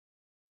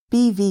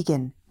Be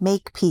vegan,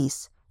 make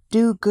peace,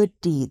 do good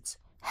deeds.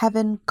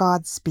 Heaven,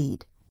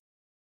 Godspeed.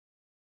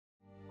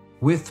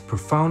 With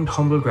profound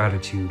humble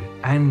gratitude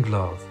and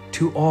love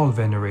to all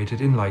venerated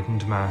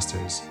enlightened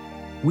masters,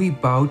 we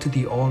bow to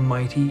the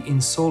Almighty in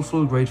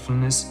soulful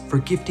gratefulness for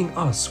gifting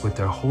us with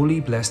their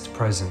holy blessed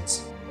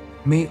presence.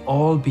 May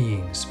all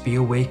beings be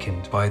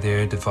awakened by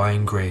their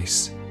divine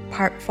grace.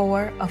 Part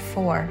 4 of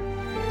 4.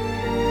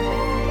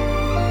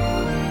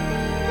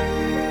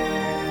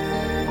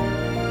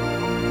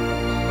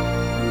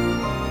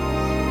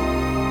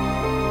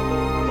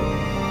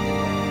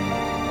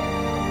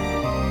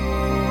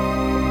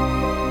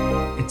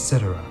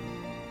 Etc.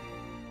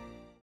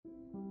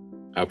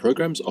 Our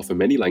programs offer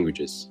many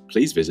languages.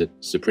 Please visit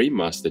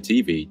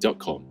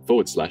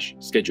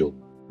suprememastertv.com/schedule.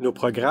 Nos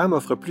programas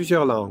offrent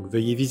plusieurs langues.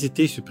 Veuillez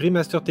visiter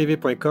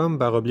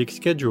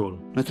suprememastertv.com/schedule.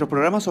 Nuestros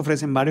programas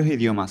ofrecen varios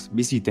idiomas.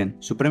 Visiten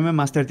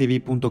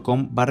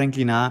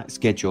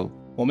suprememastertv.com/schedule.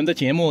 我们的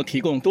节目提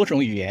供多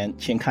种语言，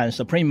请看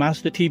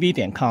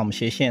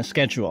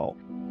suprememastertv.com/schedule。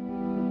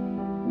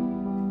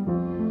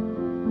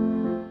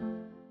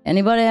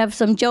 Anybody have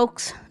some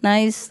jokes?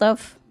 Nice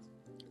stuff?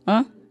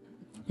 Huh?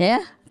 Yeah?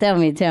 Tell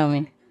me.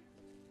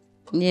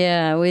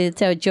 Yeah, we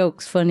tell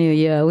jokes for New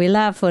Year. We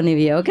laugh for New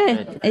Year,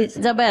 okay? It's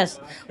the best.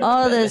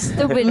 All the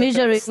stupid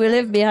misery we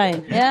leave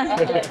behind, yeah?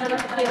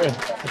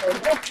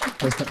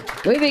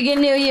 We begin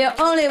New Year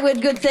only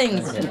with good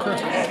things.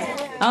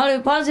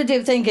 Only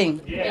positive thinking.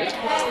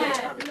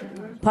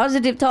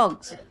 Positive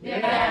talks.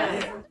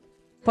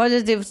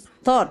 Positive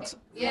thoughts.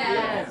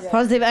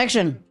 Positive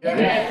action.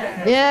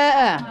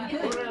 Yeah.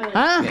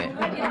 Huh?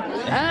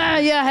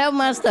 Yeah, help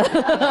master.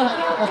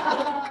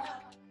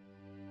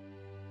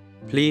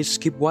 Please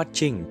keep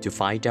watching to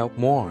find out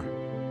more.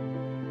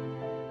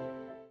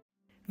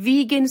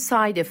 Vegan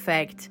side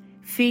effect: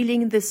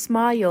 feeling the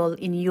smile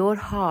in your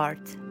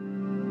heart.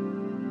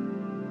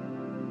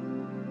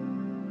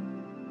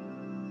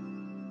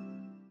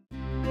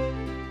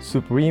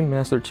 Supreme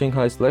Master Ching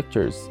Hai's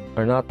lectures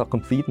are not a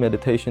complete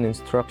meditation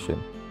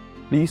instruction.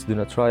 Please do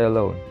not try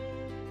alone.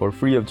 For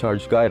free of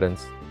charge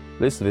guidance,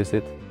 please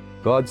visit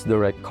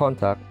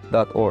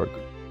godsdirectcontact.org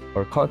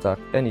or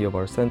contact any of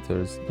our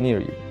centers near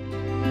you.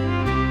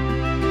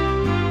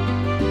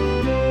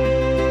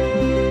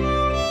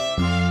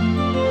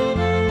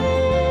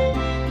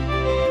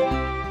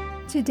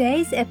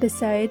 Today's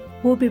episode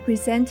will be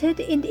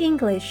presented in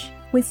English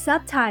with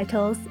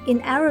subtitles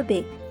in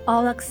Arabic,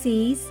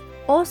 Aulacese,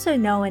 also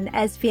known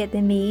as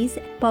Vietnamese,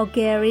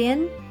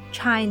 Bulgarian,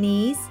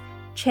 Chinese,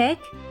 Czech,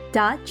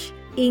 Dutch,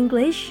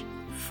 English,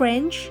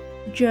 French,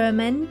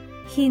 German,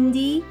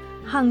 Hindi,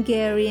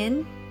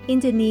 Hungarian,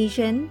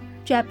 Indonesian,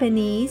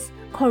 Japanese,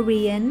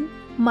 Korean,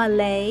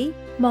 Malay,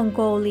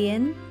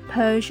 Mongolian,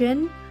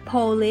 Persian,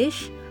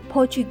 Polish,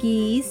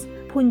 Portuguese,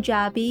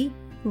 Punjabi,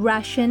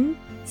 Russian,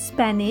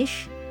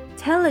 Spanish,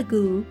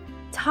 Telugu,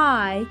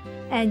 Thai,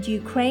 and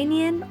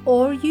Ukrainian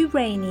or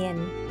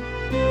Uranian.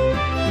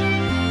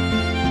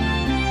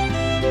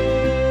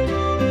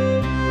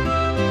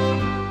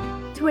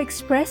 To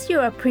express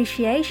your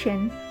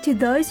appreciation to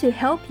those who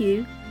help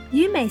you,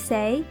 you may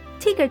say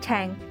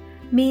Tigertank,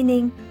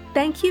 meaning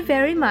thank you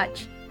very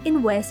much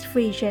in West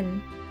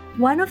Frisian,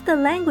 one of the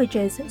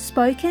languages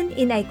spoken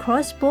in a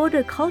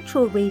cross-border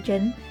cultural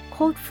region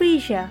called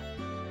Frisia.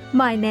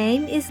 My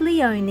name is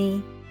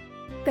Leonie.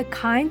 The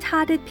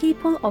kind-hearted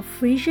people of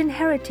Frisian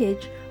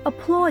heritage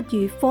applaud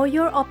you for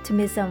your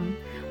optimism,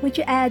 which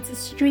adds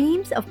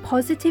streams of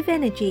positive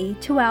energy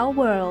to our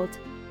world.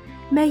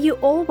 May you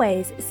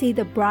always see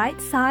the bright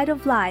side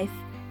of life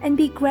and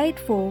be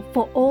grateful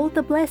for all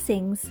the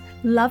blessings,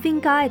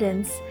 loving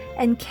guidance,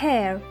 and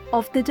care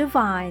of the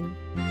divine.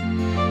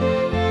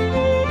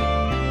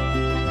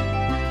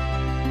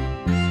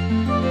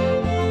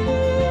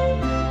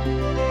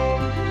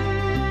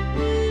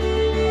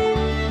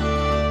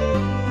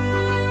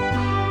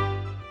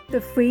 The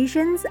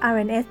Frisians are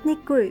an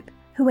ethnic group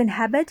who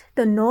inhabit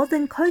the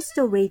northern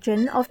coastal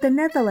region of the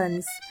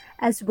Netherlands,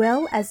 as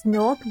well as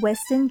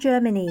northwestern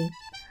Germany,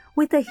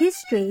 with a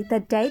history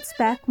that dates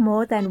back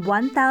more than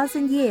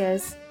 1,000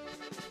 years.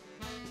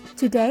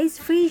 Today's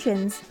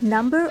Frisians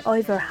number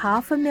over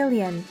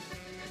 500,000.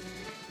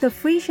 The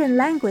Frisian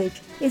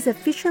language is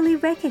officially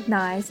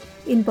recognized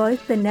in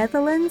both the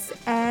Netherlands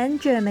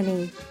and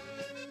Germany.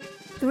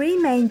 Three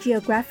main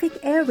geographic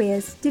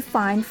areas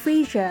define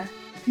Frisia: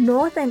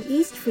 North and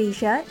East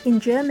Frisia in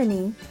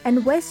Germany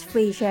and West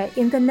Frisia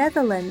in the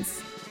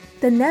Netherlands.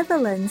 The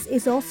Netherlands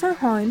is also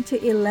home to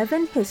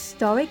 11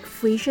 historic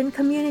Frisian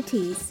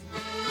communities.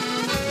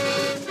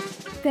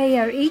 They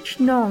are each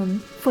known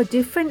for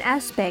different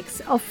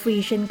aspects of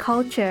Frisian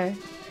culture,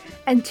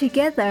 and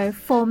together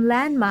form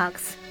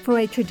landmarks for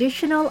a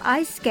traditional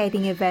ice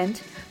skating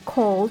event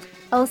called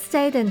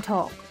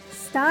Elfstedentocht,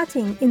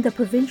 starting in the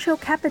provincial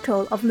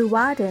capital of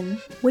Leeuwarden,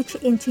 which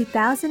in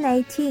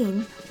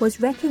 2018 was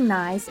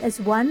recognized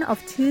as one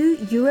of 2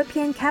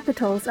 European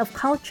capitals of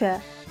culture.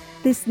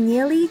 This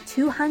nearly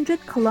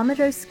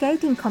 200-kilometer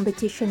skating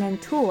competition and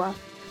tour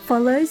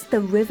follows the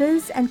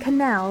rivers and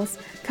canals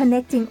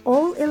connecting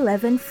all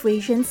 11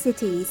 Frisian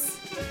cities.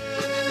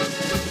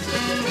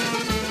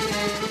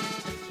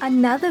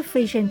 Another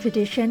Frisian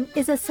tradition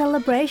is a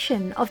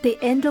celebration of the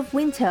end of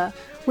winter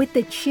with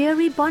the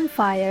cheery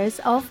bonfires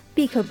of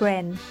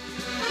Bikkerbrenn.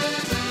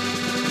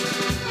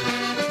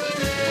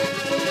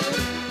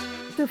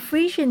 The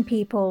Frisian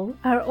people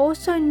are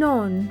also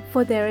known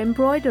for their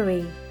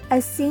embroidery,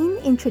 as seen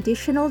in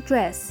traditional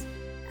dress,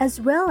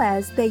 as well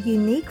as their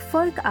unique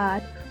folk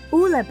art,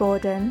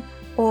 uleborden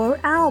or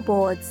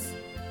owlboards,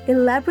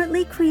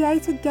 elaborately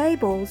created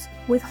gables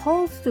with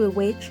holes through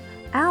which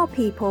our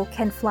people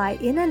can fly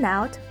in and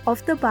out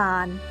of the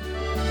barn.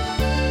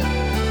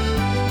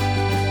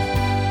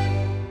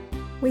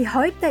 We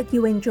hope that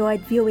you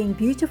enjoyed viewing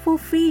beautiful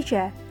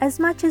Frisia as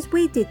much as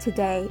we did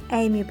today,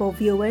 amiable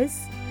viewers.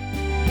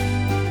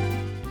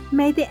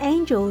 May the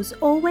angels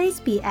always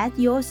be at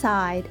your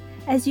side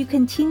as you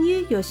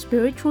continue your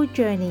spiritual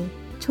journey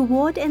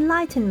toward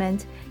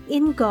enlightenment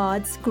in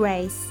God's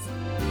grace.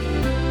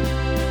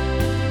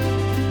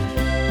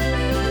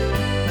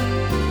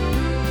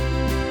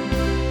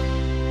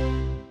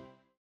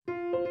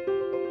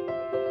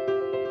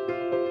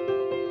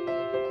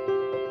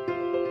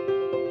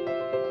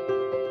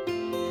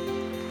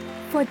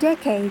 For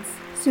decades,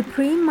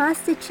 Supreme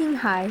Master Ching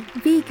Hai,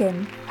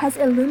 vegan, has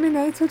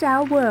illuminated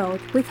our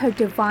world with her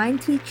divine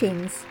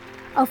teachings.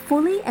 A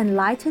fully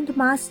enlightened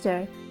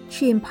master,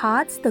 she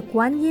imparts the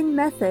Guanyin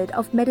method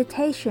of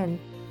meditation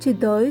to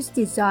those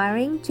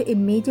desiring to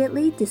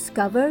immediately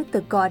discover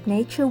the God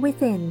nature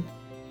within,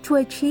 to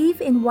achieve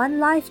in one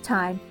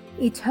lifetime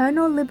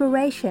eternal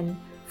liberation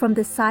from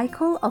the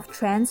cycle of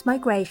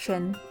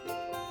transmigration.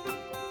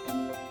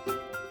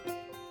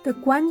 The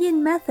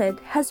Guanyin method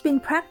has been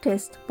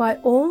practiced by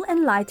all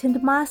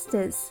enlightened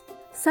masters,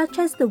 such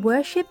as the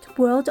worshipped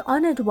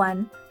world-honored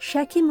one,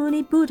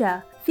 Shakyamuni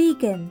Buddha,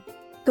 vegan,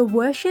 the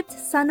worshipped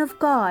Son of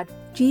God,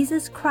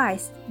 Jesus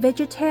Christ,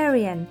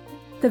 vegetarian,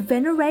 the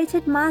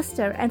venerated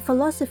master and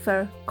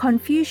philosopher,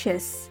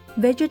 Confucius,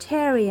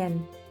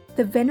 vegetarian,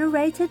 the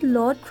venerated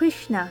Lord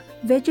Krishna,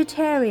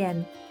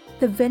 vegetarian,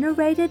 the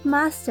venerated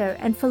master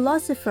and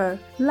philosopher,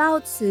 Lao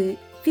Tzu,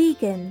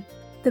 vegan,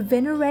 the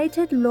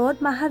venerated Lord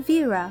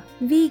Mahavira,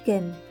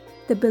 vegan,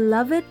 the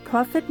beloved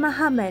Prophet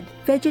Muhammad,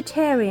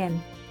 vegetarian,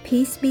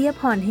 peace be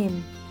upon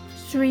him,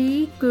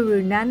 Sri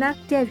Guru Nanak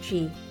Dev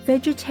Ji,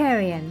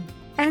 vegetarian,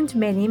 and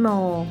many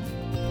more.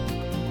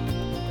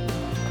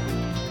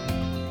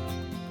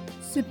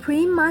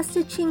 Supreme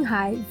Master Ching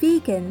Hai,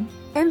 vegan,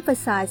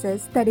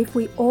 emphasizes that if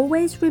we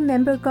always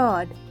remember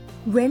God,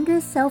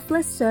 render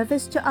selfless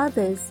service to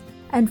others,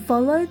 and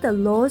follow the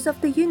laws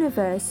of the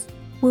universe,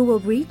 we will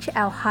reach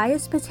our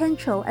highest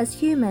potential as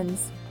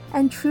humans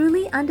and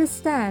truly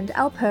understand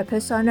our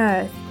purpose on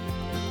earth.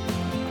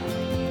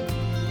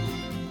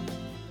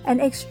 An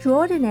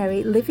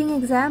extraordinary living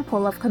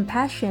example of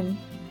compassion,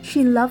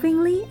 she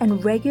lovingly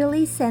and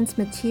regularly sends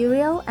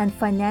material and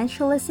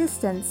financial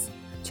assistance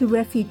to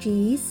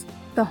refugees,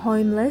 the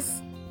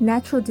homeless,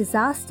 natural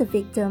disaster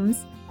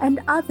victims, and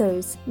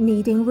others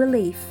needing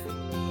relief.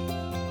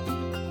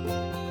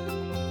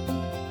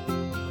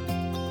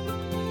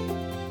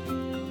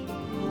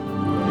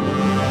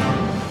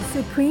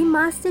 Supreme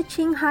Master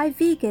Ching Hai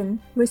Vegan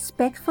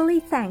respectfully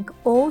thank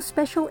all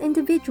special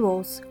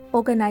individuals,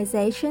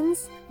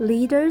 organizations,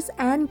 leaders,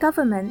 and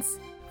governments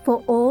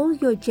for all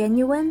your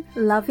genuine,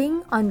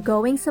 loving,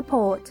 ongoing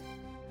support.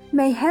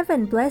 May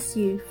heaven bless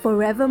you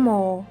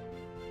forevermore.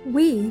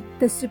 We,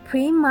 the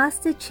Supreme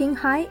Master Ching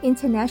Hai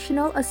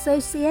International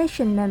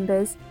Association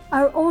members,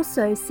 are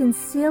also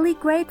sincerely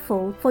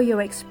grateful for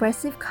your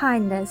expressive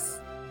kindness.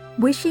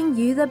 Wishing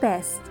you the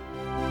best.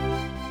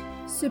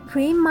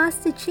 Supreme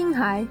Master Ching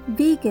Hai,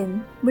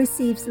 vegan,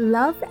 receives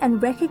love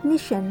and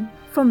recognition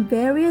from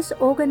various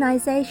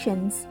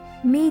organizations,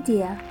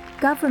 media,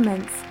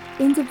 governments,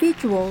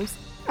 individuals,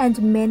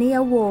 and many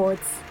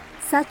awards,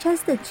 such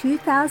as the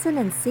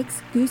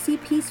 2006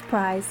 Gusi Peace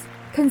Prize,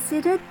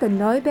 considered the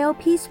Nobel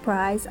Peace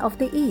Prize of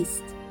the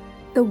East,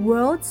 the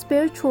World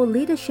Spiritual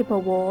Leadership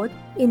Award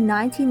in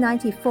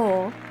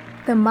 1994,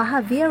 the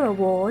Mahavir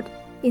Award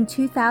in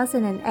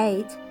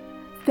 2008,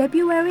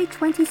 February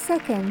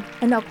 22nd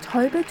and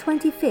October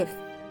 25th,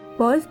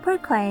 both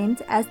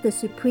proclaimed as the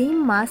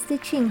Supreme Master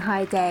Ching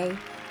Hai Day,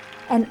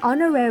 an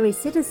honorary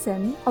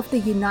citizen of the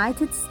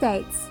United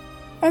States,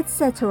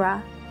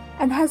 etc.,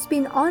 and has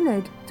been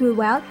honored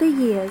throughout the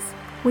years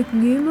with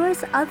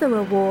numerous other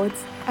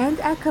awards and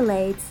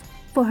accolades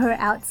for her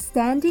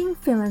outstanding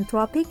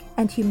philanthropic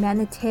and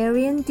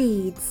humanitarian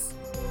deeds.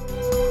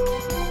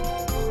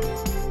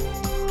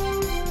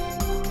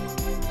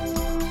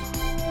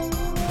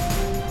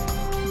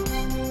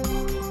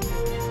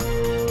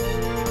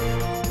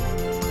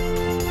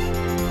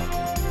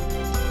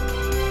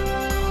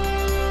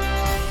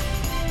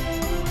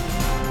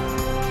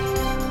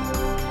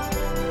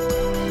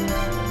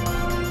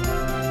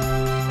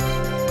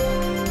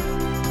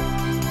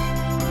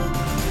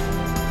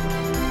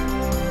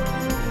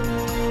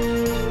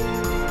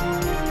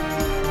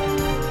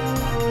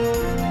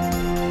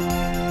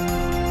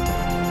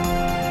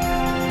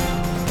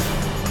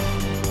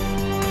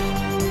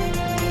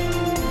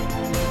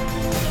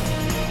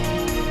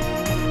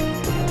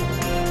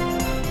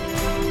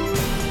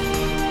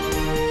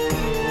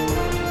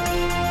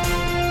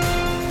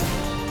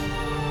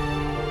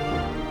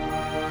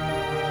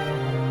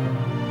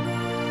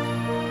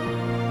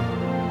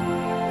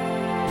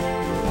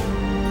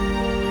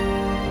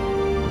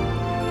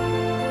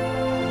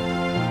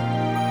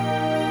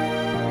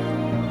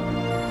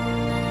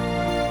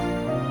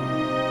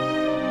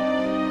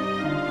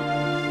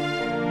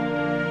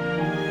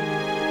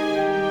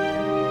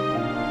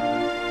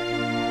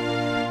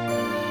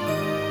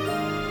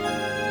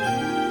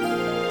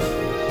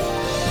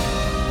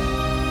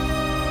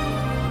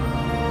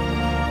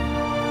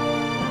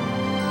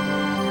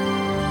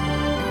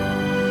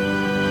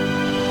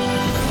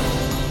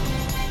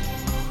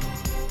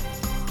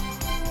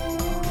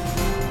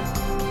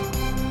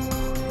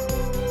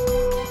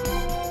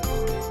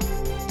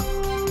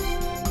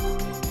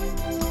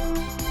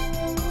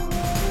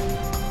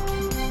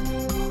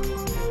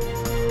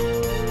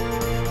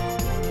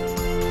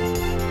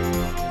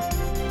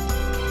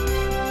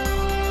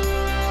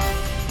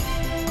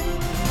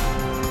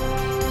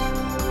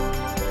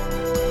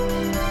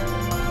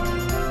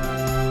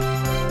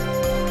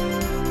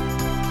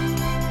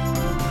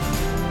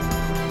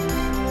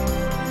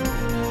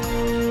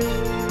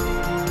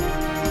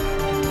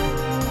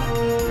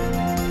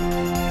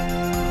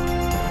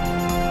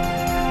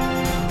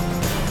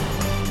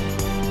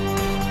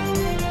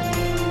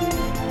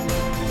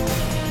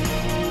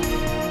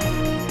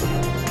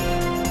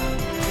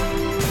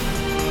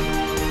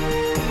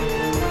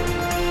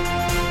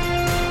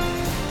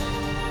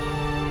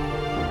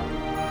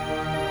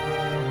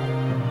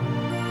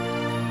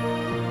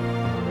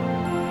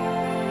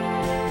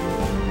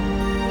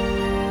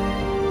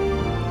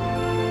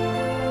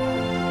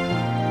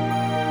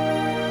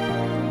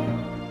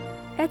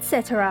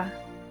 etc.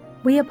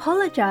 We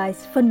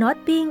apologize for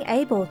not being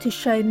able to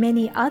show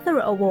many other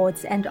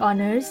awards and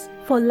honors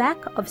for lack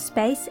of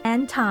space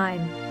and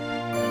time.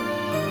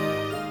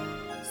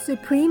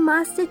 Supreme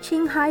Master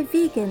Ching Hai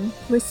Vegan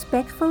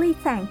respectfully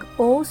thank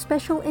all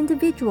special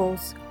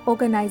individuals,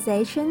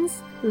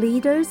 organizations,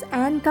 leaders,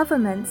 and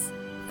governments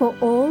for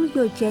all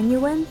your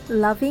genuine,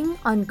 loving,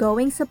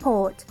 ongoing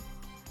support.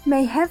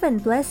 May heaven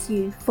bless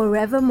you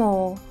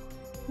forevermore.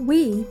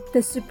 We,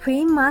 the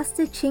Supreme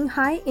Master Ching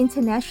Hai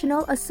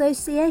International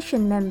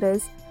Association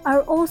members,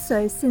 are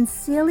also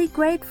sincerely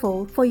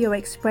grateful for your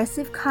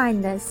expressive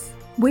kindness,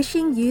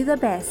 wishing you the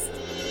best.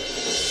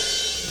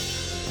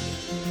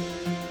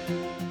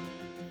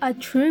 A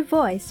true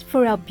voice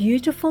for our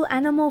beautiful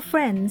animal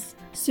friends,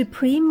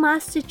 Supreme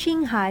Master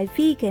Ching Hai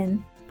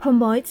Vegan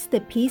promotes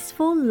the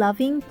peaceful,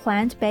 loving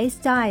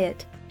plant-based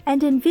diet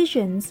and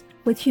envisions,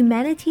 with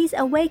humanity's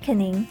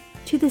awakening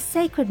to the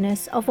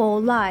sacredness of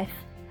all life,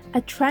 a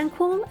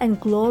tranquil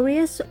and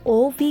glorious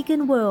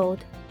all-vegan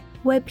world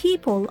where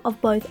people of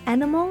both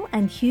animal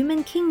and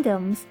human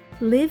kingdoms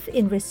live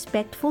in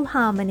respectful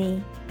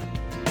harmony.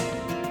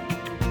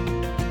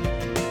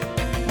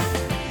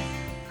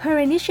 Her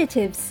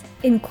initiatives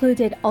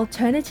included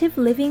alternative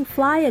living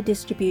flyer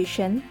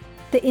distribution,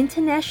 the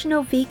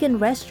international vegan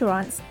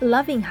restaurants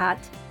Loving Hut,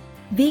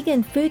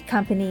 vegan food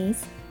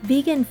companies,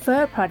 vegan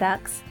fur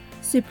products,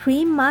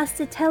 Supreme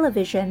Master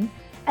Television,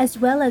 as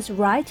well as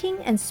writing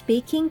and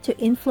speaking to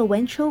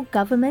influential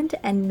government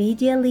and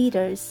media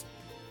leaders,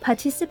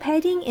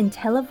 participating in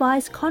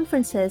televised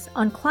conferences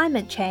on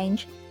climate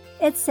change,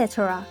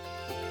 etc.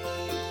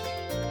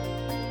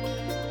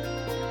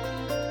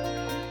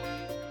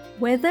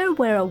 Whether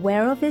we're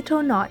aware of it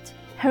or not,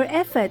 her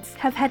efforts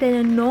have had an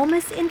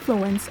enormous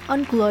influence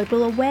on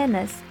global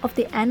awareness of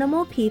the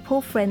animal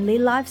people-friendly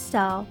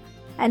lifestyle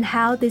and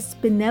how this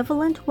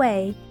benevolent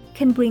way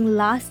can bring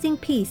lasting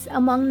peace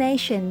among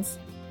nations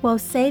while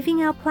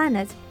saving our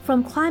planet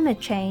from climate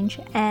change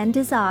and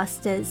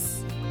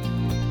disasters.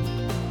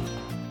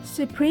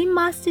 Supreme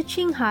Master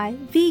Ching Hai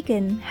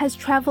Vegan has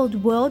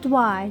traveled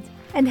worldwide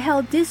and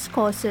held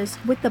discourses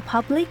with the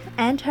public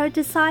and her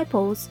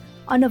disciples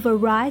on a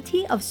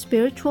variety of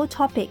spiritual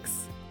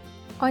topics.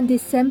 On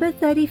December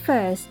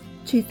 31st,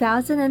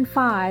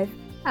 2005,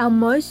 our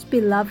most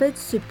beloved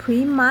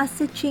Supreme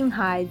Master Ching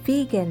Hai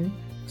Vegan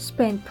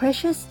spent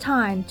precious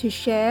time to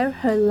share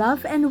her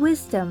love and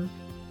wisdom,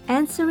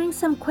 answering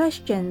some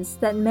questions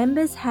that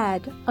members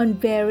had on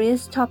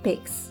various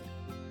topics.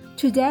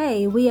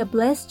 Today, we are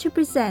blessed to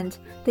present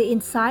the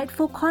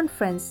insightful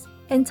conference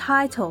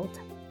entitled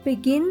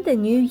Begin the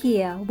New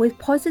Year with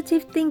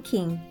Positive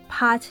Thinking,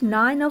 Part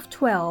 9 of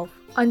 12,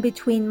 on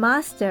Between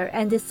Master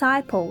and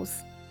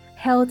Disciples,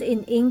 held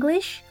in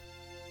English,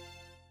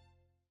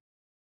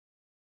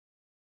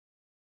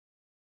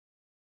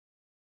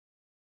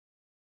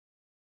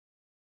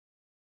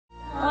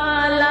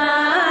 Hoa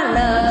lá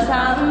nở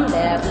thắm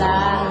đẹp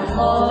làng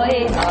môi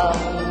hồng,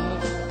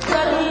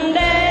 xuân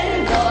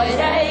đến rồi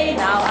đây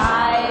nào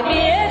ai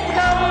biết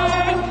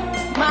không,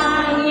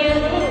 mang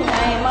những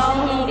ngày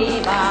mong đi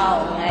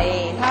vào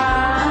ngày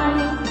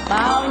tháng,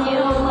 bao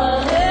nhiêu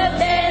mơ ước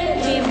đến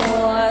khi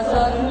mùa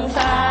xuân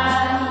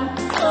sang.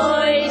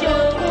 Tôi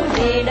chúc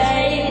gì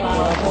đây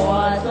vào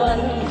mùa xuân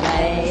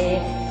này,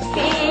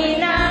 khi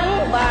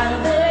nắng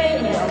vàng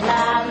tươi nhuộm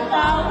làn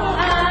tóc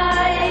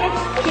ai,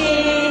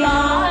 khi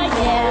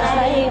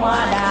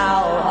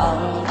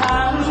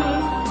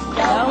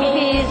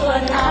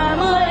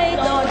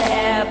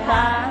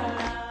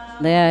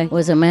There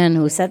was a man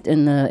who sat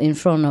in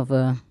front of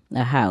a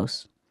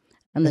house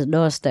on the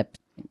doorstep,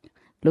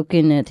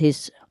 looking at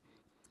his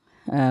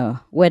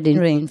wedding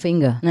ring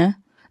finger. No?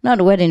 Not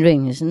a wedding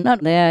ring, it's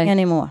not there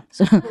anymore.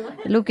 So,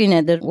 looking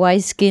at the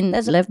white skin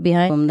that's left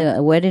behind from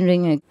the wedding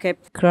ring, I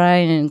kept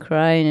crying and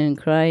crying and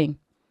crying.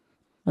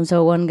 And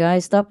so one guy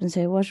stopped and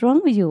said, "What's wrong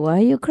with you? Why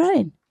are you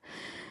crying?"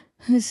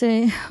 I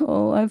say,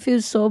 "Oh, I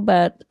feel so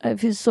bad. I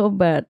feel so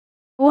bad."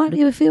 "Why do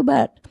you feel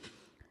bad?"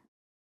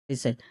 He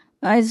said,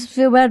 "I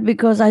feel bad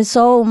because I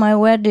sold my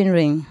wedding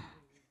ring."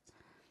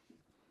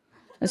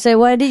 I said,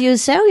 "Why did you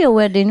sell your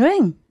wedding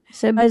ring?" He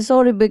said, "I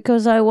sold it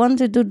because I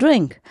wanted to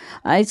drink.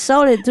 I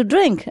sold it to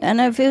drink, and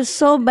I feel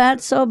so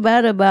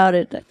bad about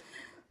it.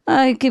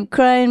 I keep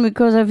crying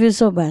because I feel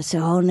so bad." I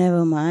said, "Oh,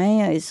 never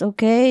mind. It's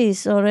okay.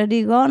 It's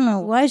already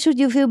gone. Why should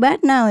you feel bad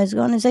now? It's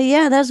gone." He said,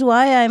 "Yeah, that's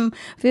why I'm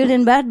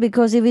feeling bad,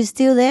 because if it's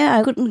still there,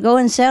 I couldn't go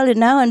and sell it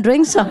now and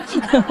drink some."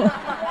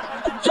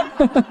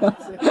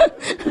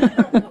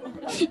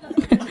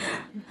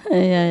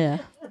 Yeah.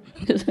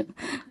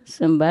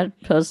 Some bad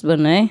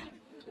husband, eh?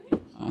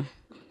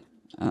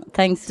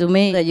 Thanks to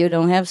me that you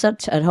don't have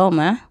such at home,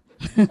 huh?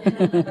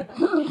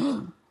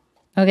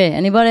 Okay,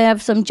 anybody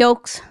have some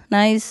jokes?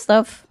 Nice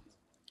stuff?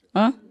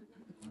 Huh?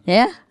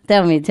 Yeah?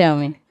 Tell me.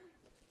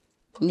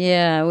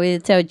 Yeah, we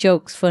tell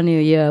jokes for New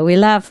Year. We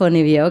laugh for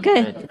New Year,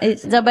 okay?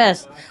 It's the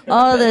best.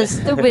 All the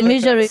stupid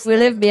misery we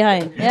leave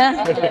behind,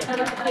 yeah?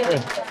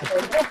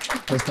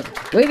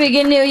 We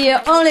begin New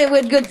Year only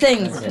with good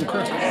things.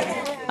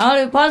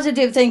 Only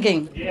positive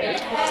thinking.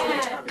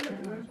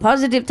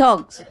 Positive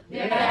talks.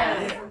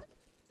 Yes.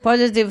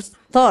 Positive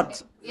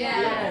thoughts.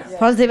 Yes.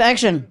 Positive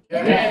action.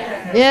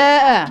 Yes.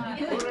 Yeah.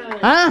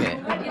 Huh?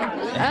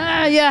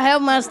 Yeah,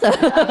 help master.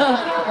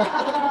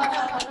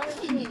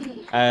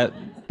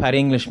 Paddy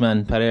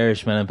Englishman, Paddy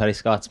Irishman, and Paddy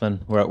Scotsman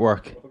were at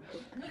work.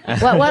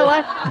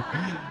 What?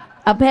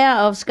 A pair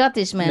of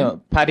Scottish men.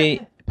 No,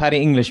 Paddy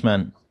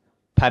Englishman,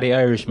 Paddy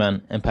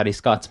Irishman, and Paddy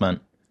Scotsman.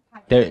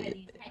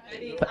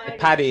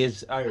 Paddy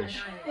is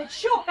Irish.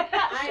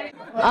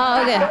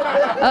 Oh,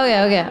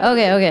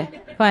 okay.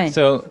 Fine.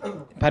 So,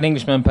 Paddy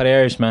Englishman, Paddy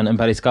Irishman, and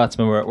Paddy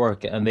Scotsman were at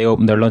work, and they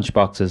opened their lunch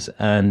boxes,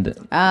 and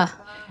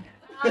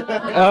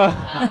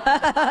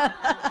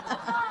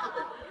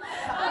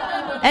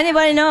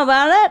anybody know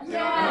about it?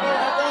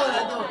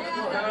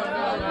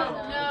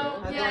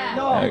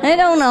 I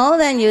don't know.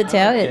 Then you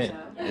tell it.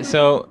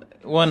 So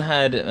one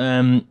had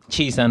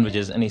cheese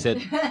sandwiches, and he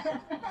said,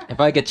 "If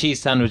I get cheese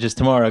sandwiches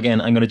tomorrow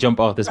again, I'm going to jump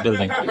off this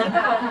building."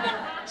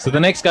 So the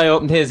next guy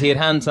opened his. He had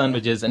ham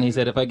sandwiches, and he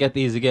said, "If I get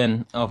these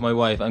again off my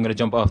wife, I'm going to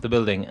jump off the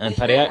building." And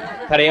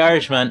Paddy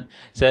Irishman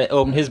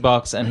opened his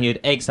box, and he had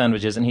egg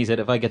sandwiches, and he said,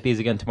 "If I get these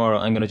again tomorrow,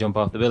 I'm going to jump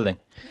off the building."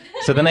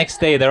 So the next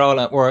day, they're all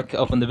at work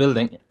up in the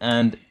building,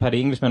 and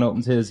Paddy Englishman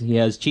opens his. He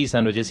has cheese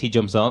sandwiches. He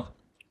jumps off.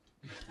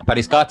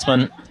 Paddy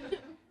Scotsman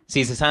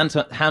sees his ham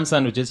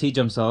sandwiches. He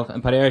jumps off,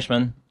 and Paddy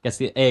Irishman gets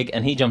the egg,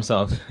 and he jumps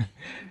off.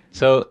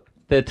 So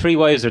the three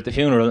wives are at the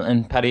funeral,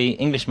 and Paddy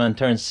Englishman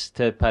turns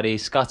to Paddy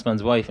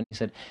Scotsman's wife, and he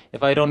said,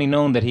 "If I'd only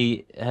known that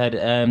he had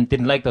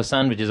didn't like those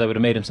sandwiches, I would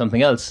have made him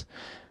something else."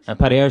 And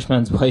Paddy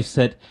Irishman's wife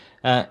said,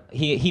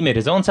 he made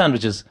his own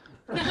sandwiches.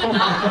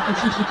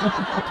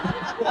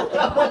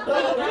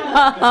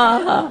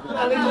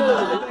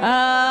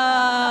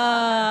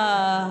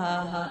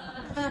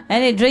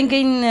 Any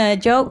drinking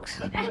jokes?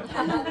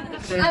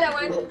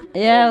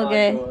 Yeah,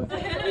 okay.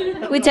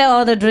 We tell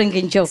all the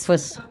drinking jokes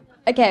first.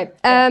 Okay,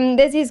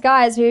 there's these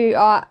guys who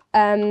are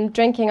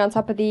drinking on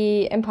top of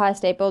the Empire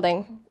State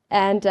Building,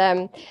 and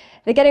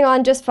they're getting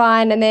on just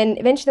fine, and then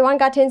eventually the one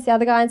guy turns to the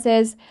other guy and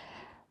says,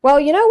 "Well,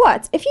 you know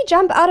what? If you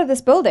jump out of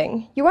this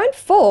building, you won't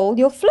fall,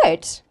 you'll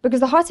float, because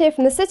the hot air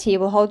from the city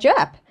will hold you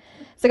up."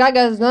 So the guy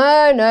goes,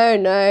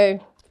 No,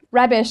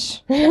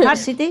 rubbish. Hot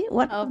city?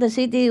 What of the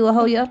city will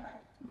hold you up?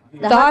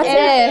 The hot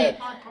air.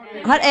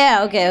 Hot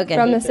air, okay.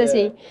 From the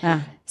city.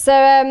 Ah.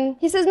 So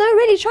he says, "No,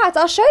 really, try it.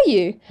 I'll show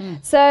you."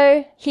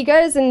 So he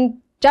goes and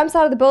jumps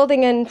out of the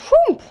building and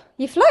whoomp,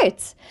 he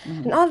floats.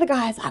 And the other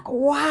guy's like,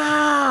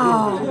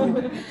 "Wow."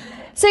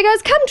 So he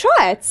goes, "Come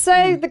try it."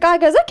 So the guy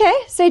goes, "Okay."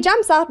 So he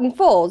jumps out and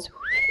falls.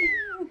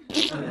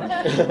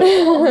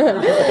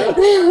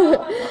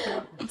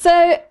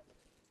 So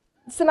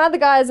some other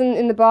guys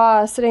in the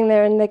bar are sitting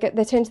there, and they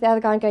turn to the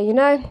other guy and go, "You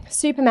know,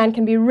 Superman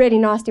can be really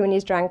nasty when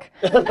he's drunk."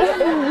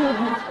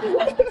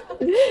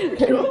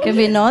 Can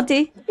be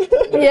naughty?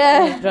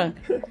 Yeah. Drunk.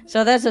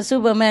 So that's a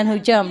Superman who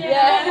jumped.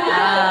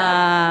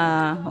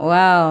 Yeah.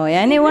 Wow.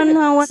 Anyone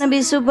want to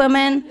be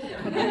Superman?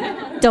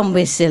 Don't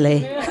be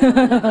silly.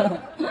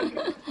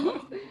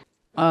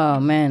 Oh,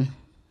 man.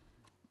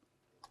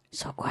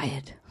 So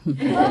quiet.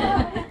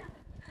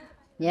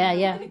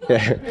 Yeah. Go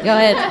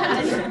ahead.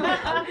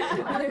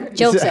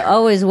 Jokes are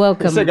always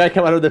welcome. This guy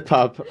came out of the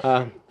pub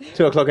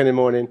 2 o'clock in the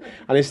morning,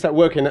 and he started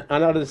working,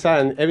 and all of a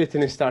sudden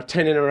everything started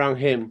turning around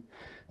him.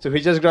 So he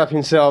just grabbed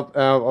himself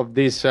of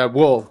this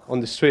wall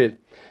on the street.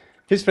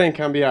 His friend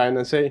came behind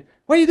and said,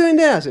 "What are you doing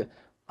there?" I said,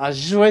 "I was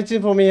just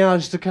waiting for my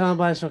house to come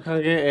by so I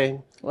can get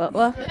in." What?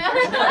 What?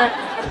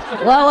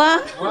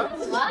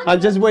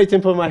 I'm just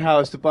waiting for my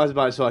house to pass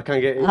by so I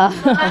can get in.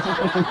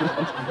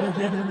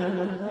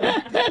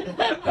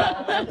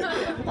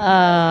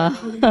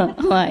 Oh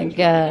my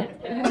God.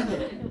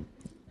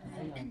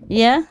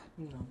 Yeah?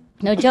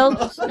 No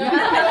jokes?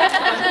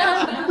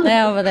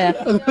 They're over there.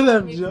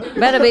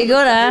 Better be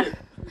good, huh?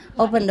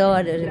 Open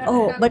door.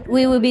 Oh, but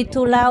we will be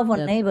too loud for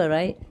neighbor,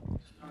 right?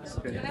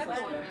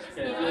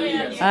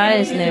 Hi,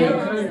 it's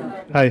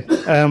neighbor. Hi.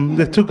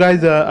 The two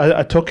guys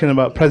are talking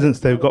about presents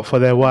they've got for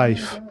their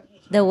wife.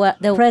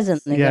 The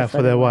present? Yeah,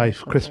 for their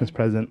wife, Christmas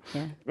present.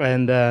 Yeah.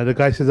 And the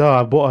guy says, "Oh,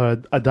 I bought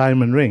her a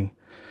diamond ring."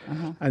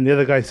 And the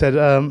other guy said,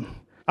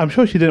 "I'm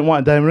sure she didn't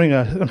want a diamond ring.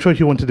 I'm sure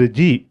she wanted a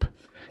Jeep."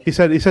 He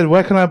said,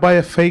 "Where can I buy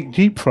a fake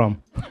Jeep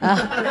from?"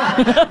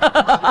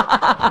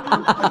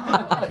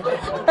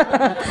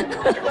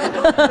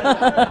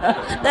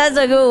 That's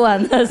a good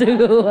one.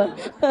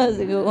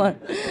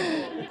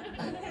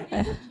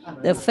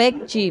 The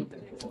fake Jeep.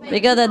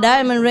 Because the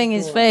diamond ring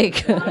is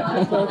fake.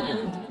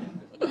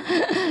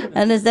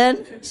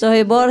 Understand? So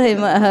he bought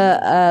him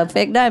a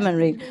fake diamond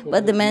ring.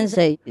 But the man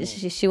said,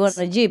 she wants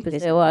a Jeep. He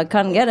said, "Well, I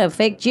can't get a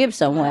fake Jeep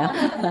somewhere."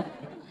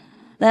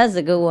 That's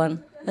a good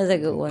one.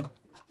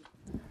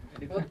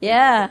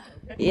 Yeah.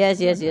 Yes.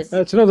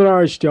 That's another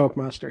Irish joke,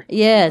 Master.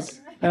 Yes.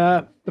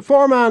 The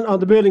foreman on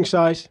the building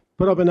site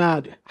put up an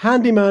ad.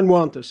 "Handyman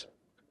wanted."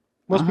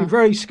 Must be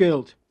very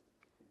skilled.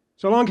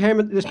 So along came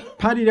this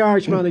Paddy the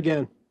Irishman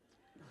again.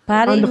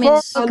 Paddy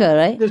means sucker,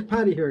 right? There's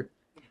Paddy here.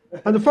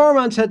 And the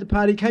foreman said to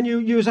Paddy, "Can you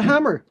use a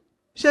hammer?"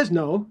 He says,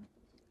 "No."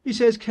 He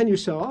says, "Can you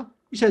saw?"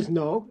 He says,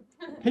 no.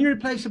 Can you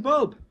replace a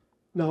bulb?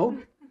 No.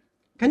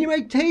 Can you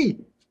make tea?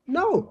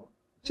 No.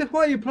 He said,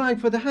 why are you applying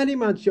for the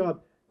handyman's job?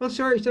 Well,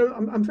 sir, he said,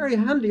 I'm very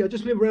handy. I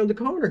just live around the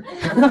corner.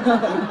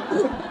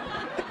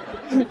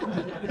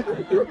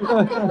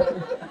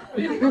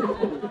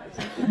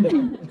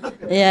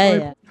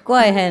 Yeah.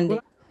 Quite handy.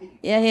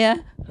 Yeah.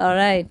 All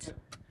right.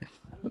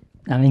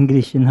 I'm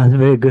English not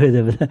very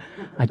good, but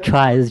I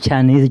try the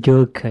Chinese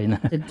joke, you know.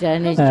 The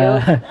Chinese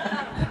joke.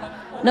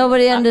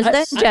 Nobody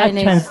understands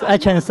Chinese. I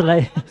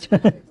translate.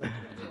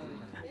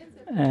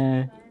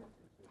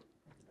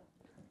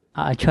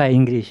 I try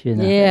English, you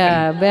know.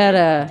 Yeah,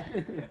 better.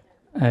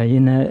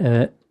 In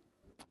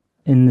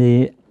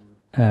the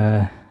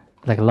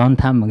like a long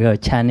time ago,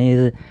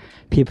 Chinese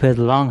people had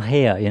long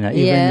hair, you know,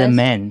 even the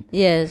men.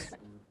 Yes.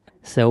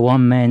 So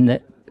one man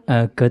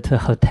go to a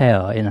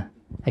hotel, you know.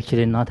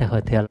 Actually, not a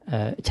hotel.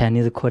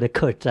 Chinese call it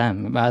客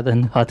栈. I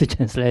don't know how to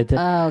translate it.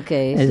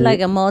 Okay. It's like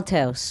a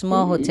motel,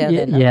 small hotel.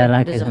 Yeah,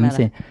 like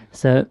something.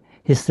 So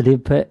he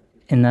sleep in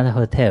another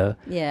hotel.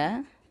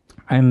 Yeah.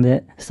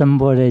 And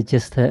somebody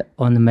just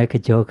want to make a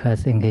joke. I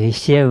think he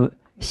shave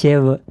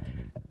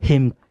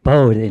him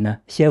bald, you know,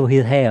 shave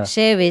his hair.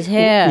 Shave his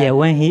hair. Yeah,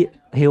 when he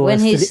was when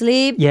he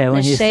sleep. Yeah,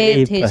 when he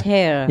shaved sleep. his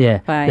hair.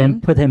 Yeah. Fine.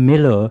 Then put a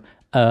mirror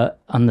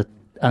on the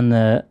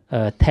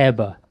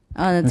table.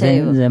 On the then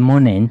table. In the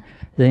morning,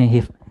 then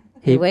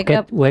he wake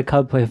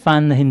up. He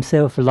found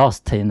himself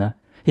lost, you know.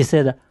 He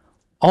said,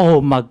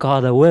 "Oh my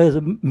God,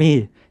 where's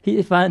me?"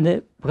 He found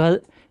it because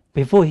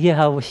before he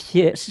have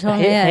hair.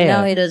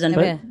 Now he doesn't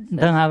but have.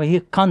 Don't have. He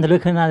can't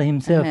recognize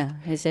himself. Yeah,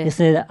 he He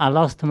said, "I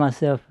lost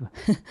myself."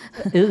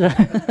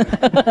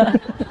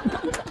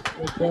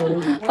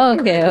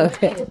 Okay.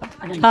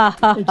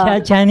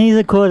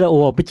 Chinese call it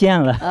我不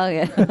见了.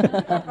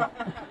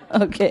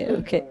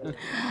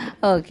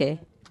 Okay.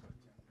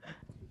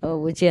 Oh,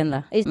 不见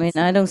了. I mean,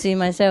 I don't see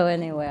myself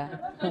anywhere.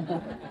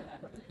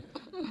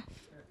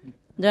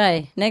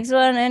 Right. Next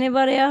one.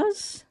 Anybody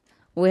else?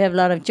 We have a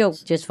lot of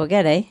jokes. Just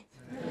forget, eh?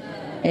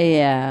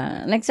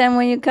 Yeah. Next time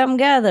when you come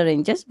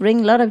gathering, just bring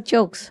a lot of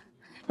jokes.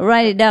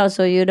 Write it down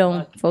so you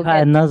don't forget. Try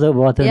another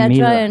watermelon.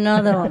 Yeah, try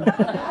another one.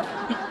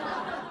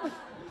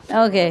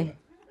 Okay.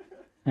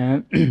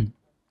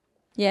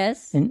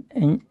 Yes.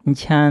 In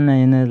China,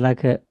 you know,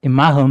 like in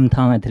my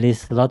hometown, at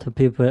least, a lot of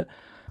people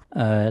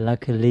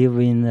like live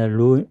in the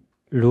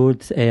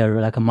roots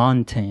area, like a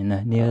mountain, you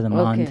know, near the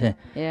mountain.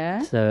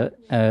 Yeah. So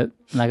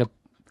like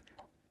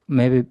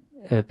maybe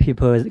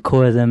people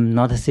call them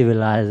not a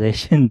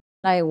civilization.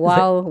 Like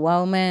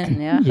wow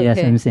man, yeah. Yes,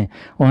 okay. I'm saying.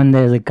 One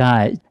day the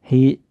guy,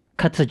 he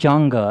cut the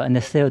jungle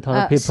and sell to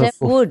other people sell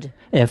wood.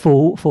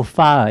 For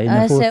fire. You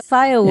know, sell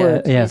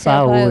firewood. Yeah,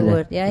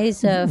 firewood. Yeah,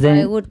 he's a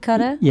firewood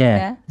cutter.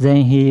 Yeah.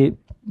 Then he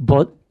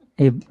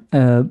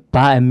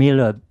buy a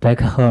mirror back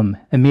home.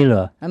 A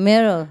mirror.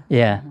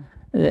 Yeah.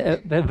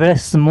 Very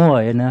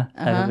small, you know,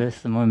 like a very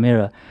small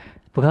mirror.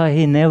 Because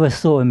he never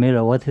saw a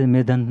mirror. What is a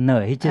mirror? Don't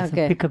know. He just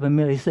pick up a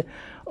mirror. He said,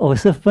 "Oh,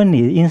 so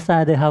funny.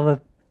 Inside they have a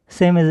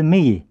same as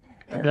me."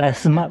 Like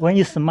when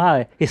you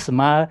smile, he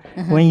smile.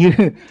 When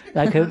you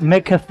like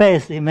make a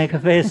face, he make a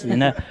face. You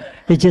know,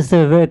 he just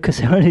a very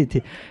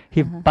casualty.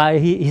 He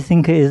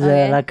think is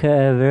like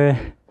a very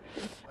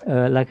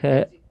like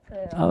a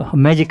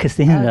magic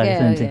thing or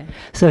something. Okay.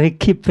 So he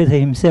keep it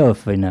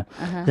himself. You know,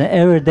 then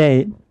every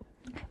day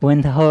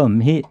went home.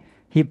 He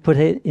put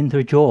it into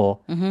a drawer.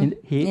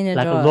 He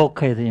like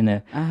lock it. You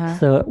know.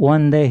 So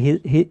one day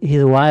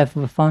his wife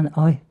found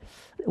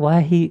why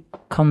he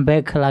come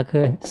back like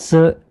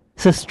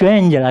so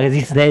strange like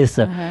these days.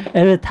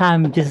 Every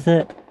time just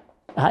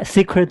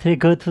secretly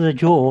go to the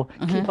drawer,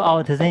 keep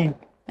out the thing,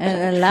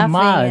 and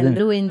laughing and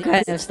doing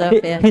kind of stuff.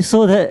 He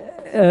saw that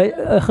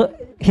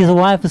his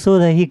wife saw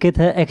that he get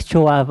an extra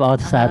wife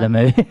outside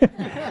maybe.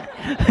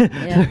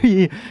 So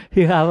he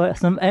have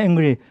some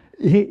angry.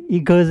 He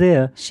goes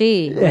there.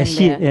 She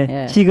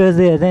goes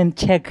there. Then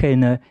check in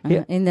the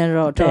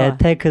drawer.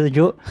 Take the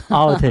drawer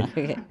out.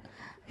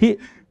 He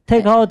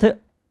take out.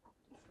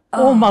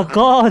 Oh my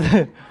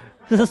God.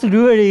 This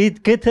really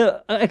get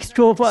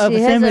extra for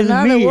same as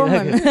me.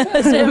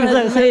 Same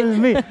as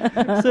me.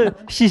 So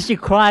she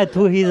cried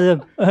to his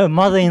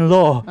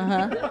mother-in-law.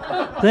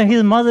 Then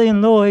his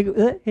mother-in-law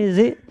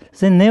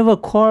they never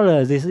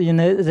quarrel. This they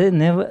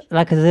never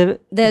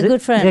they're good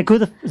friends.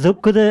 They're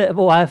good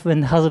wife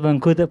and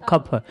husband, good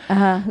couple.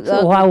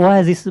 So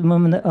why this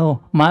moment?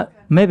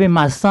 Maybe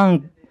my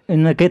son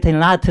get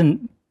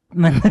enlightened.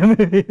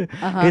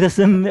 Get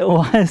some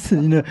wives,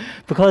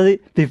 because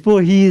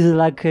before he is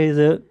like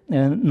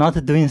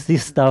not doing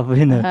this stuff,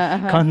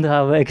 can't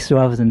have extra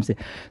wives and things.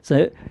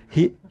 So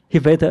he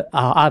better,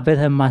 I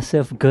better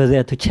myself go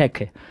there to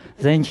check it.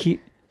 Then he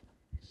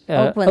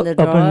open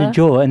the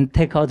drawer and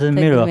take out the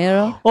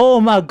mirror. Oh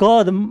my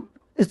God,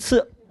 it's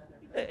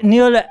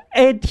nearly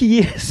 80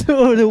 years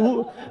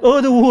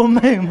old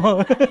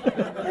woman.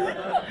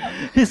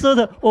 He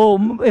thought,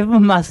 if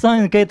my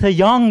son get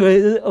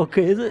younger,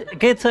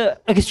 get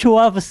extra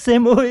wife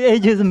same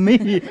age as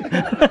me.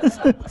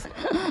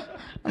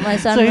 My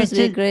son must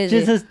be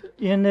crazy. Just,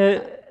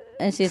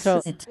 And she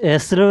throws it.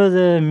 Through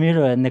the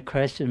mirror and the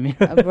crashed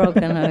mirror.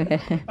 Broken,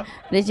 okay.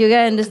 Did you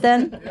guys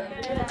understand?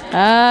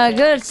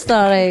 Good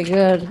story.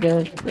 Good.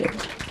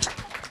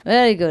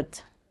 Very good.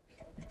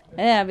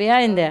 Yeah,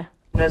 behind there.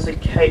 There's a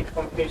cake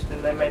from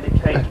Houston. They made a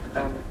cake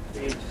for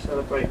you to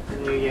celebrate the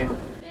New Year.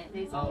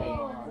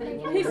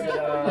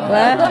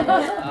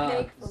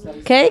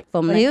 What? Cake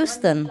from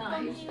Houston.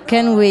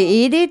 Can we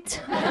eat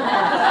it?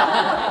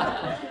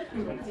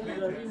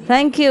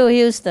 Thank you,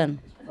 Houston.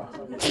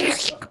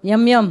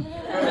 Yum.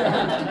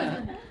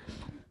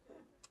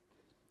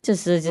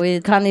 Just we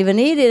can't even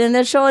eat it and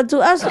they show it to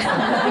us.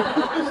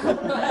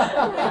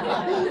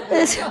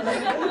 It's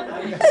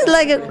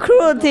like a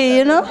cruelty,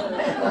 you know?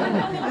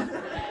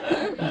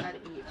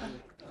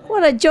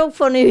 What a joke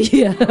for New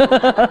Year.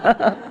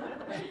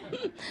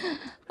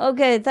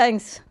 Okay,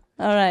 thanks.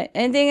 All right.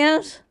 Anything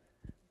else?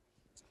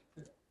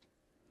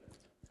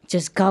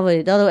 Just cover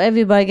it, otherwise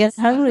everybody gets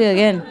hungry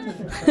again.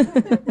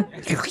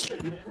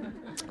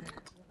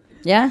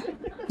 Yeah?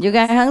 You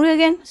guys hungry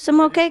again? Some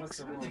more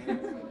cakes?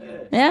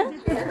 Yeah?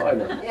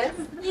 Yes.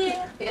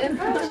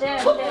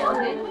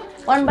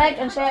 One bag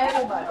and share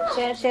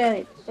everybody. Share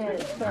it.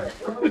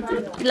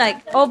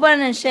 Like,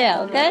 open and share,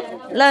 okay?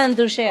 Learn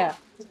to share.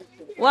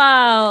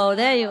 Wow,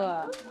 there you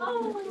are.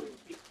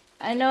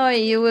 I know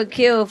you will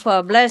kill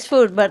for blessed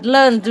food, but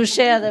learn to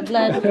share the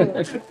blessed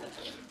food.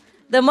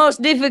 The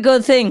most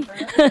difficult thing.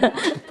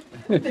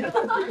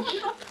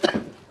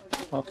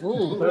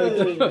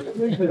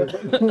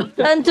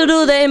 Learn to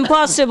do the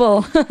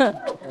impossible.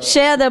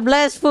 Share the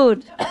blessed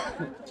food.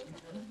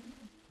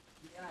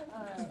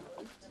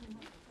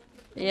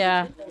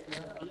 Yeah.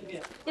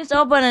 Just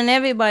open and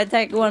everybody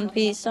take one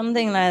piece,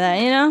 something like that,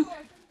 you know?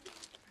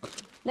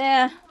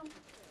 There.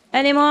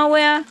 Any more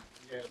where?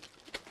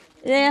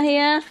 There,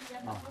 here.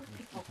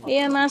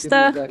 Here,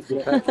 master.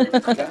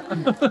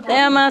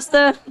 There,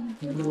 master.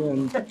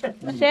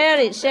 Share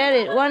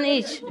it, one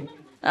each.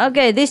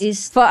 Okay, this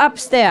is for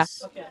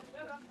upstairs.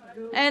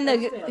 And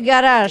the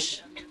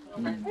garage.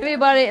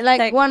 Everybody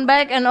like one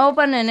bag and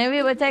open and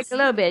everybody take a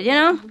little bit, you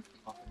know?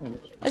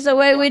 That's the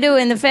way we do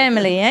in the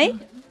family, eh?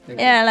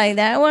 Yeah, like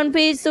that. One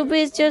piece, two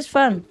piece, just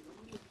fun.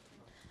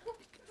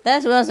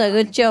 That was a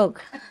good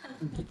joke.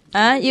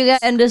 Huh? You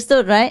guys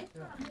understood, right?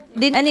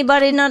 Did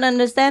anybody not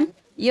understand?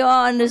 You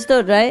all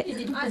understood, right?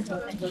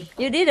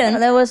 You didn't.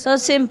 That was so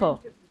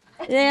simple.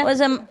 There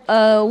was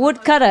a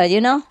woodcutter,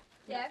 you know?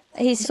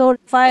 He sold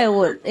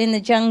firewood in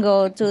the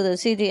jungle to the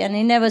city, and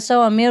he never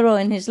saw a mirror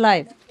in his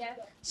life.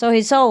 So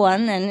he saw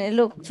one, and it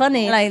looked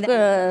funny, like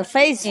a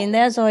face in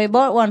there, so he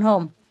bought one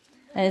home.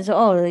 And so,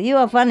 oh, you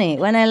are funny.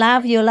 When I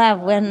laugh, you laugh.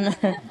 When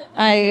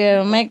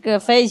I make a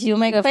face, you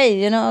make a face,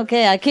 you know?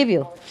 Okay, I keep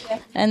you.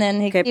 And then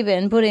he kept it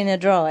and put it in a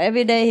drawer.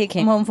 Every day he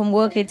came home from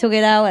work, he took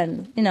it out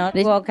and, you know,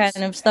 did all kind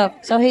of stuff.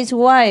 So his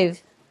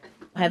wife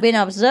had been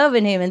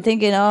observing him and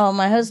thinking, oh,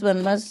 my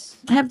husband must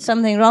have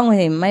something wrong with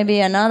him. Maybe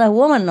another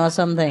woman or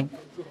something.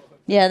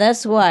 Yeah,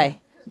 that's why.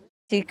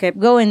 She kept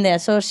going there.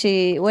 So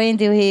she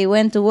waited until he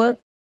went to work,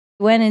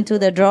 went into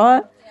the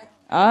drawer,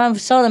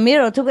 saw the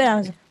mirror, took it out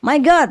and said, my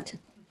God,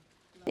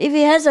 if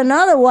he has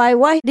another wife,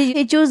 why did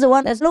he choose the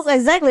one that looks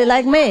exactly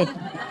like me?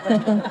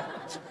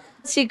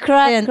 She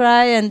cried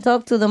and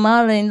talked to the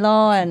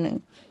mother-in-law,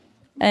 and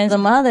the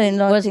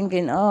mother-in-law was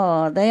thinking,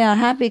 oh, they are a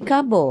happy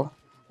couple.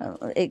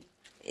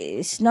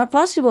 It's not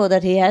possible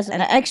that he has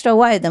an extra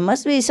wife. There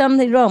must be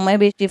something wrong.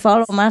 Maybe she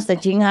followed Master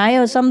Ching Hai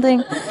or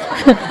something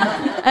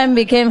and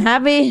became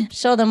happy.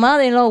 So the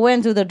mother-in-law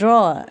went to the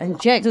drawer and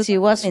checked to see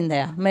what's in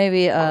there.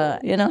 Maybe,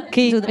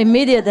 key to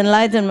immediate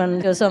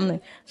enlightenment or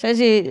something. So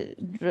she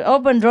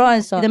opened the drawer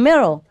and saw the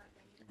mirror.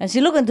 And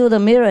she looked into the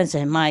mirror and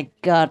said, my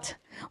God,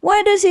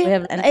 why does he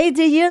have an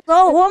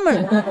 80-year-old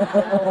woman?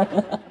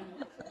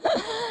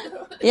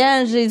 Yeah,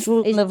 and she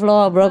threw in the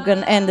floor,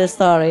 broken, end the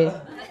story.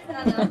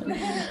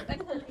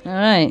 All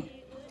right.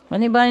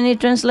 Anybody need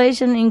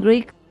translation in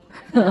Greek?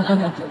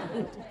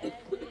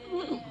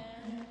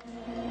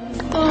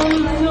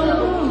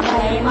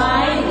 Ngày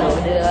mai lộ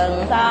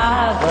đường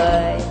xa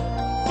vời,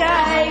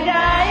 trai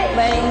gái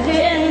bền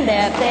duyên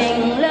đẹp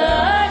tình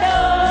lứa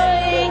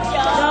đôi,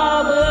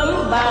 cho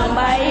bướm vàng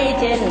bay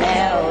trên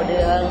nẻo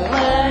đường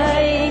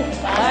mới,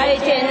 bay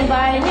trên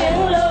vai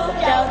những lúc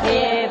trao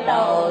kịp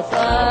đầu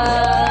xuân.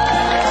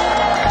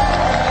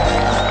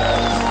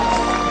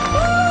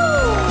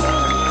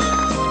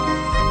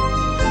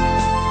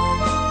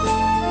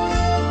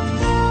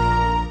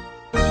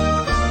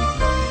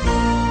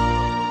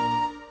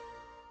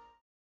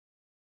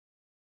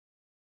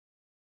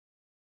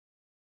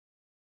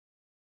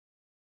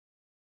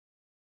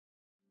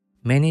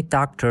 Many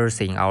doctors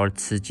in our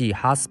Tzu Chi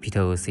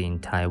hospitals in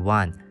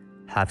Taiwan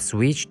have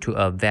switched to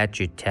a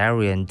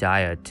vegetarian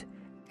diet,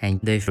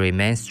 and they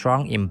remain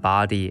strong in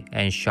body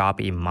and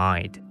sharp in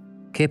mind,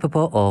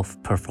 capable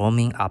of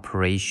performing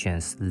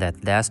operations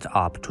that last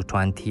up to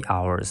 20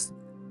 hours.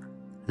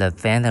 The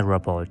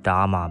Venerable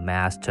Dharma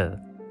Master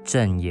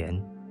Zheng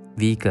Yan,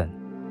 vegan.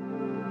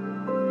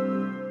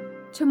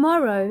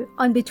 Tomorrow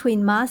on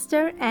Between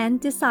Master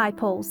and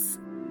Disciples.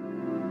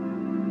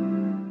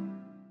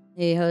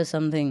 He heard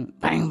something,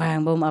 bang,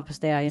 bang, boom,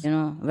 upstairs,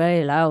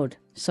 very loud.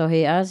 So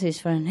he asked his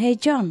friend, "Hey,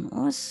 John,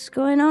 what's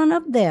going on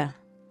up there?"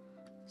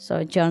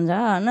 So John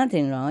said,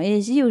 "Nothing wrong.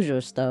 It's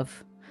usual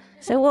stuff."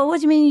 I said, "Well,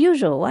 what do you mean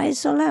usual? Why is it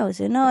so loud?" He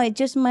said, "No, it's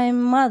just my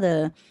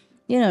mother,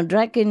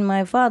 dragging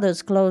my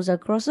father's clothes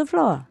across the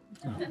floor."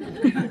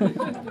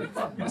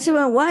 I said,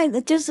 "Well, why?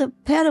 Just a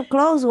pair of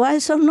clothes. Why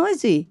is it so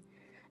noisy?" I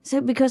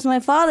said, "Because my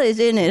father is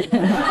in it."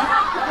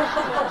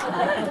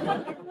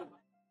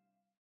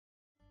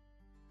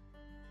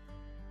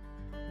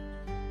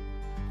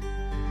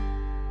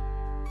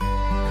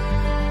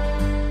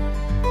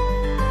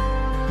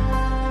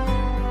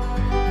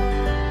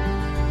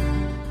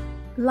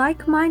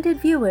 Like-minded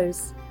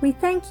viewers, we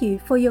thank you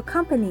for your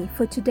company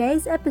for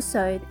today's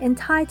episode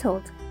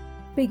entitled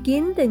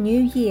Begin the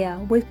New Year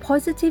with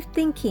Positive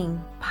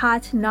Thinking,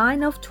 Part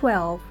 9 of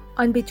 12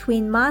 on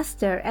Between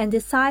Master and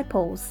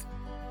Disciples.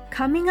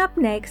 Coming up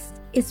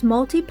next is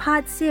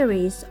multi-part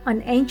series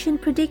on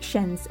ancient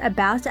predictions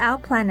about our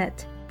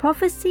planet,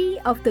 Prophecy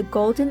of the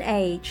Golden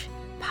Age,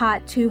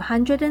 Part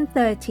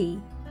 230,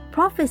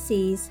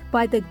 Prophecies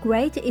by the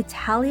great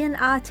Italian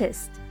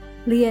artist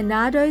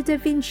Leonardo da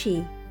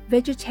Vinci,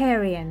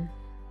 vegetarian,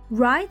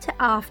 right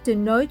after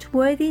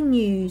noteworthy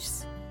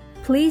news.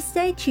 Please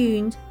stay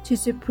tuned to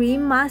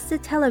Supreme Master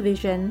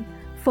Television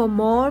for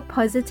more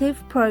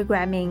positive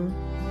programming.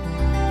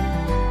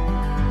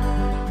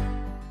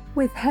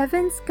 With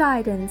heaven's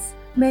guidance,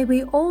 may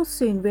we all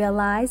soon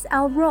realize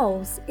our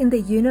roles in the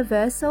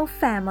universal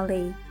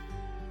family.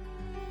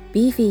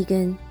 Be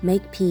vegan,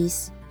 make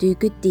peace, do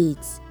good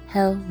deeds,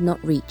 hell not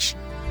reach.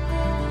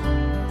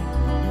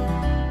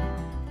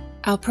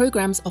 Our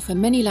programs offer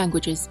many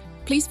languages.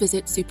 Please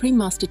visit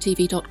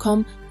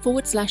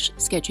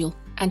suprememastertv.com/schedule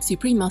and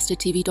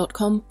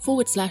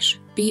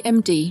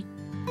suprememastertv.com/BMD.